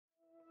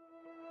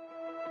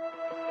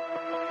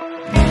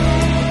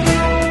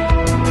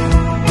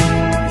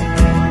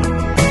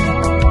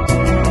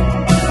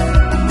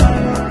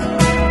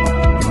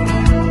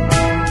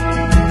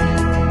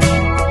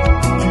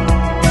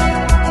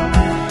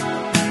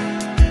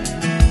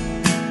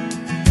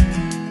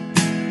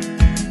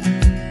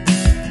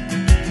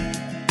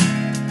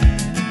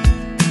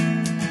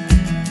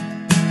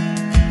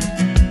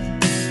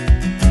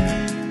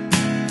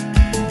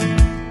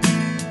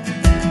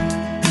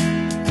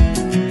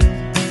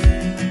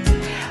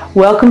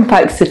Welcome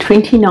folks to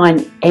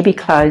 29 Abbey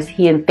Close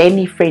here in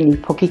family friendly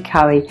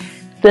Pukekohe.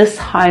 This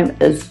home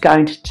is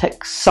going to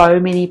tick so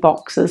many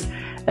boxes.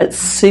 It's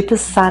super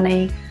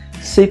sunny,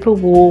 super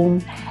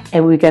warm,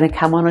 and we're going to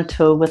come on a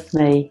tour with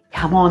me.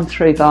 Come on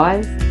through,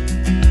 guys.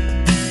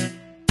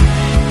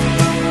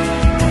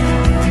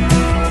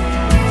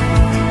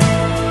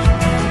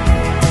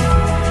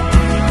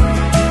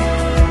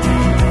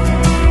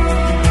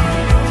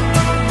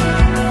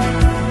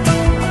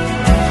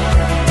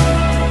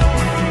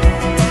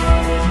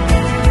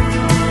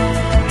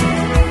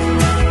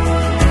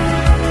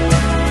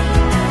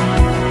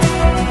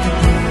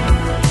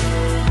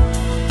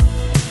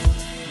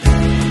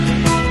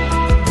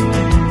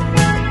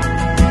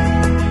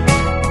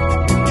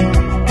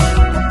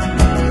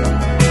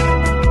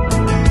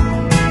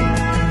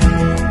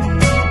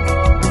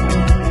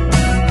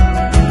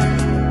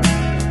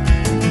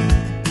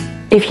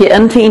 If you're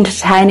into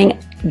entertaining,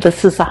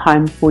 this is a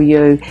home for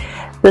you.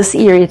 This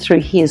area through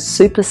here is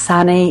super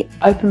sunny,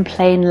 open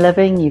plan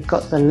living. You've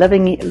got the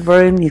living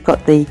room, you've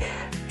got the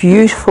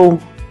beautiful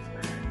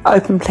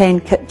open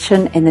plan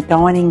kitchen and the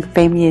dining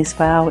family as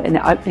well, and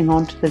the opening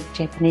onto the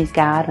Japanese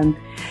garden.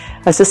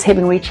 I was just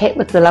having a wee chat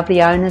with the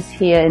lovely owners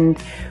here, and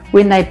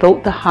when they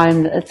built the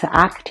home, it's an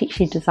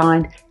architecturally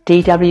designed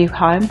DW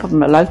home from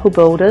the local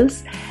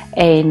builders,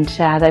 and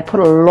they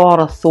put a lot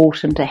of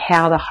thought into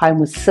how the home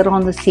would sit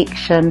on the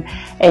section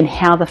and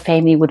how the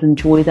family would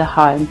enjoy the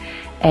home.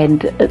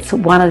 And it's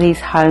one of these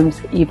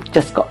homes you've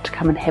just got to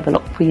come and have a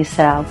look for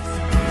yourselves.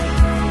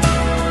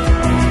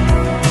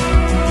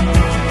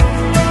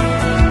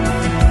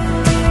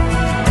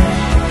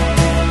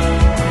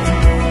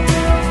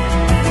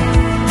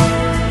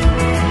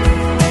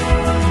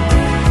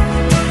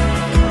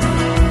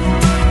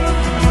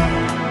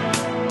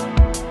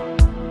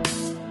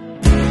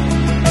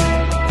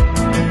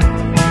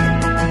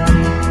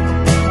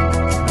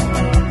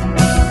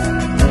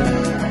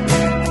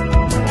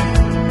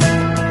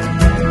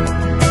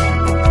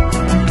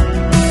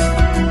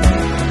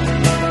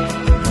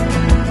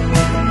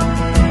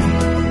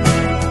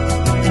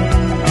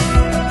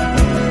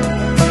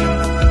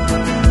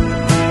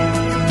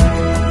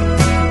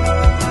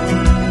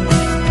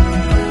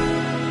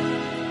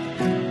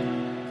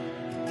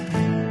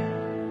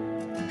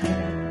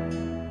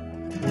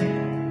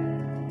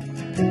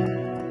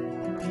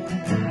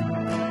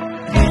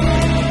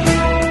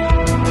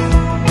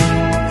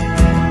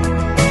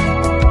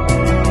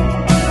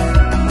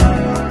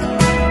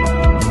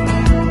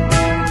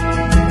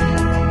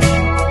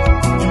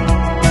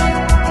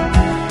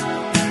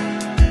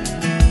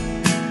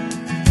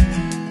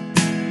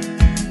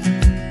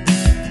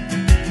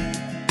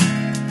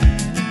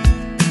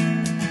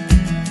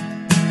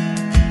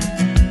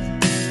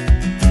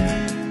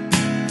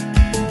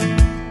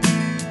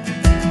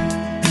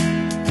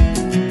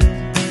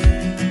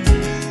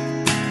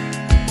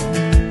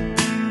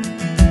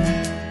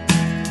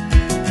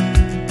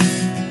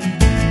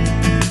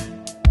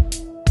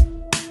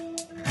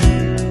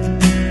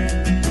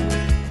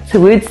 The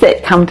words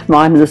that come to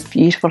mind in this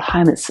beautiful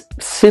home, it's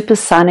super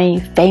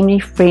sunny, family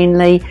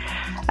friendly.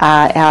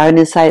 Our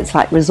owners say it's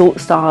like resort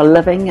style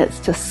living. It's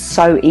just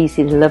so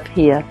easy to live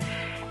here.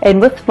 And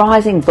with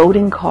rising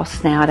building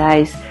costs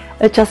nowadays,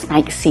 it just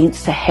makes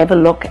sense to have a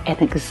look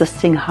at an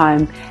existing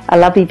home. Our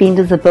lovely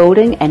vendors are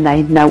building and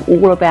they know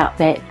all about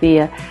that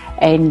there,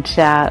 and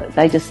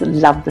they just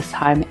love this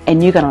home,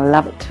 and you're going to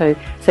love it too.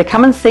 So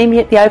come and see me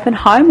at the open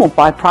home or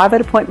by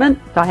private appointment.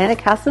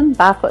 Cussen,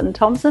 Barfoot and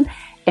Thompson,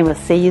 and we'll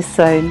see you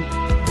soon.